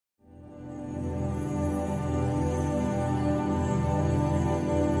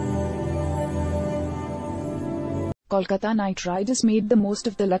Kolkata Knight Riders made the most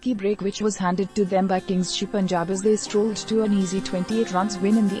of the lucky break which was handed to them by Kings XI Punjab as they strolled to an easy 28 runs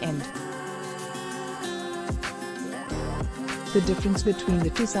win in the end. The difference between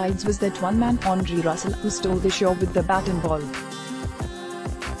the two sides was that one man, Andre Russell, who stole the show with the bat and ball.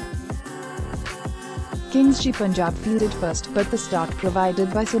 Kings XI Punjab fielded first, but the start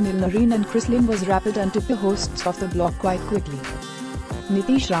provided by Sunil Narine and Chris Lim was rapid and took the hosts off the block quite quickly.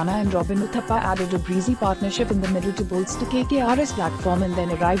 Nitish Rana and Robin Uthappa added a breezy partnership in the middle to bolster KKR's platform, and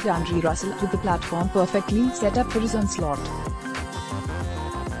then arrived Andre Russell with the platform perfectly set up for his onslaught.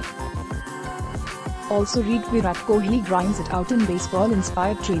 Also read Virat Kohli grinds it out in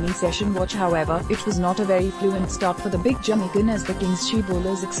baseball-inspired training session watch. However, it was not a very fluent start for the big Jamaican as the Kings XI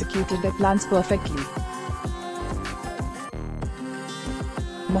bowlers executed their plans perfectly.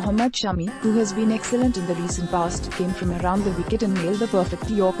 Mohammad Shami, who has been excellent in the recent past, came from around the wicket and nailed the perfect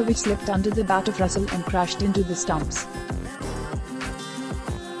Yorker which slipped under the bat of Russell and crashed into the stumps.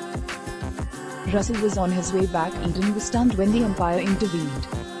 Russell was on his way back. Eden was stunned when the umpire intervened.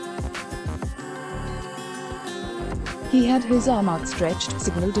 He had his arm outstretched,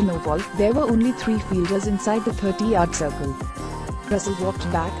 signalled a no ball. There were only 3 fielders inside the 30-yard circle. Russell walked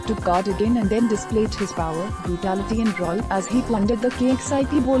back, took guard again and then displayed his power, brutality and brawl as he plundered the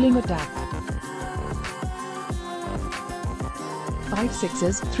KXIP bowling attack. 5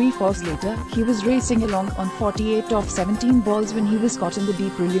 sixes, 3 fours later, he was racing along on 48 off 17 balls when he was caught in the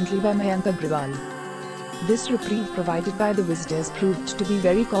deep brilliantly by Mayank Agrawal. This reprieve provided by the visitors proved to be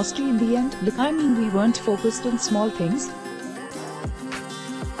very costly in the end. Look, I mean, we weren't focused on small things.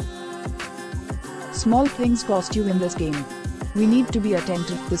 Small things cost you in this game. We need to be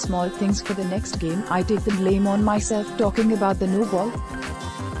attentive to the small things for the next game. I take the blame on myself talking about the no ball.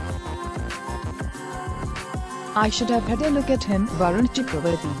 I should have had a look at him, Varun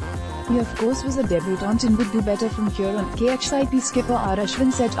Chakravarti. He of course was a debutant and would do better from here on, KXIP skipper R.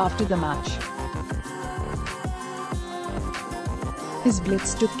 Ashwin said after the match. His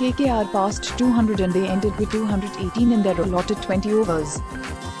blitz took KKR past 200 and they ended with 218 in their allotted 20 overs.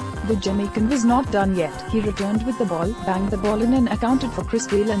 The Jamaican was not done yet. He returned with the ball, banged the ball in and accounted for Chris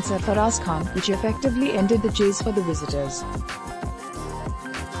Gayle and Sarfaraz Khan, which effectively ended the chase for the visitors.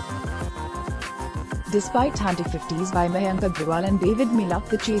 Despite handy 50s by Mayank Agrawal and David Miller,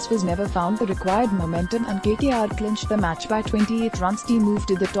 the chase was never found the required momentum and KKR clinched the match by 28 runs. Team moved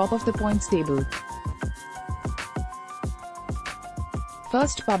to the top of the points table.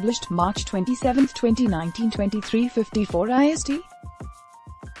 First published March 27, 2019, 23:54 IST.